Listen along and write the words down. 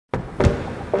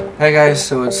Hey guys,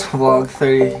 so it's vlog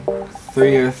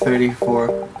 33 or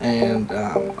 34, and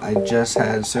I just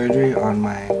had surgery on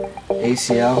my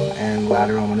ACL and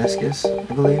lateral meniscus, I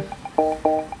believe.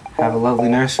 Have a lovely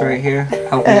nurse right here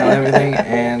helping out everything,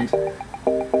 and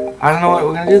I don't know what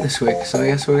we're gonna do this week, so I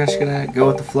guess we're just gonna go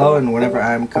with the flow, and whenever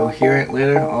I'm coherent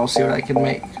later, I'll see what I can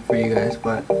make for you guys,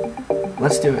 but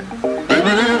let's do it.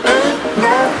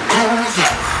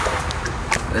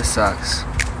 This sucks.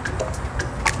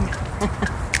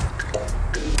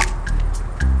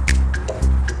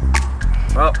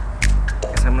 Well,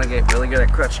 guess I'm gonna get really good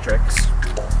at crutch tricks.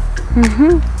 Keep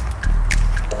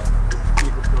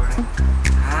recording.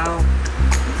 How?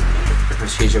 The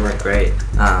procedure went great.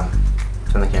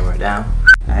 Turn the camera down.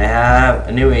 I have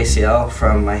a new ACL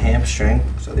from my hamstring,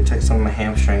 so they took some of my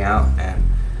hamstring out and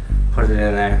put it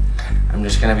in there. I'm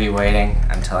just gonna be waiting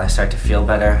until I start to feel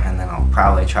better, and then I'll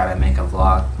probably try to make a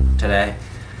vlog today.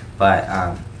 But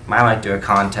I might do a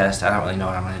contest. I don't really know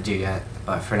what I'm gonna do yet,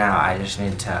 but for now I just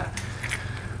need to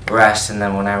rest, and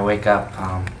then when I wake up,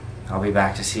 I'll be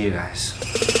back to see you guys.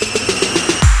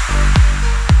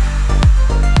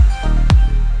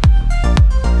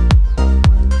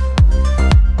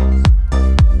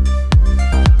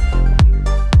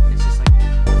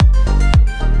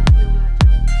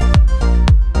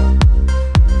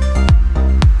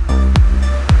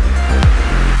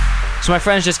 So my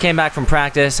friends just came back from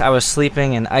practice. I was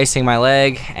sleeping and icing my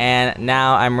leg, and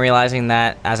now I'm realizing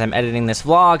that as I'm editing this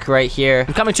vlog right here,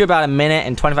 I'm coming to about a minute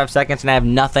and 25 seconds and I have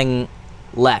nothing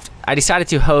left. I decided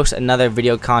to host another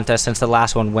video contest since the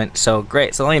last one went so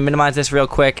great. So let me minimize this real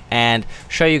quick and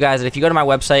show you guys that if you go to my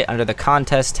website under the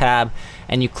contest tab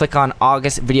and you click on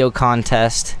August video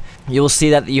contest, you will see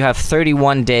that you have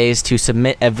 31 days to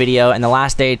submit a video, and the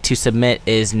last day to submit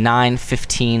is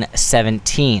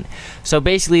 9/15/17. So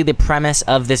basically the premise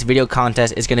of this video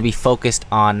contest is going to be focused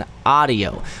on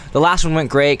audio. The last one went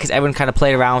great because everyone kind of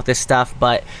played around with this stuff,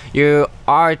 but you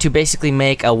are to basically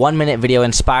make a 1-minute video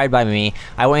inspired by me.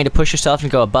 I want you to push yourself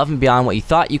and go above and beyond what you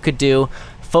thought you could do.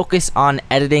 Focus on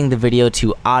editing the video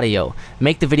to audio.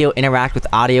 Make the video interact with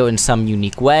audio in some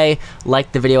unique way,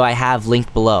 like the video I have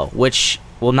linked below, which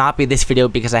will not be this video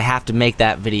because I have to make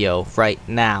that video right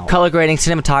now. Color grading,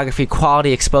 cinematography,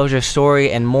 quality, exposure,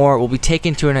 story, and more will be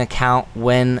taken into an account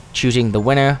when choosing the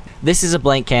winner. This is a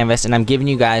blank canvas, and I'm giving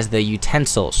you guys the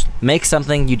utensils. Make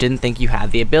something you didn't think you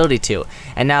had the ability to.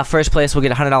 And now first place will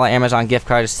get a $100 Amazon gift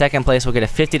card, second place will get a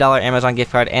 $50 Amazon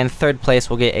gift card, and third place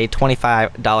will get a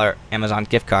 $25 Amazon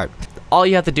gift card. All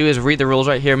you have to do is read the rules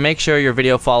right here, make sure your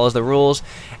video follows the rules,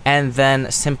 and then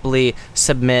simply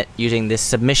submit using this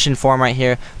submission form right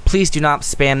here. Please do not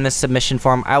spam this submission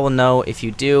form. I will know if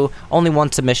you do. Only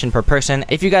one submission per person.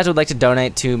 If you guys would like to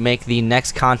donate to make the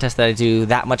next contest that I do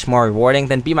that much more rewarding,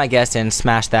 then be my guest and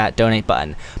smash that donate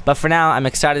button. But for now, I'm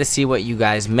excited to see what you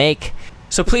guys make.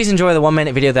 So please enjoy the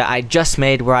 1-minute video that I just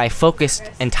made where I focused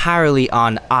entirely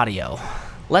on audio.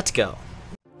 Let's go.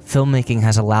 Filmmaking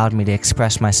has allowed me to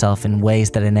express myself in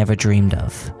ways that I never dreamed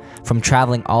of. From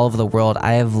traveling all over the world,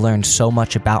 I have learned so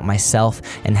much about myself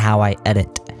and how I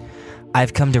edit.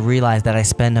 I've come to realize that I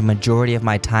spend a majority of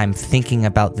my time thinking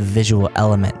about the visual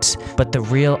elements, but the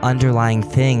real underlying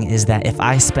thing is that if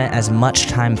I spent as much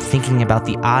time thinking about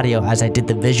the audio as I did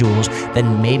the visuals,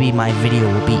 then maybe my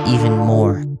video will be even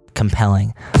more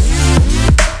compelling.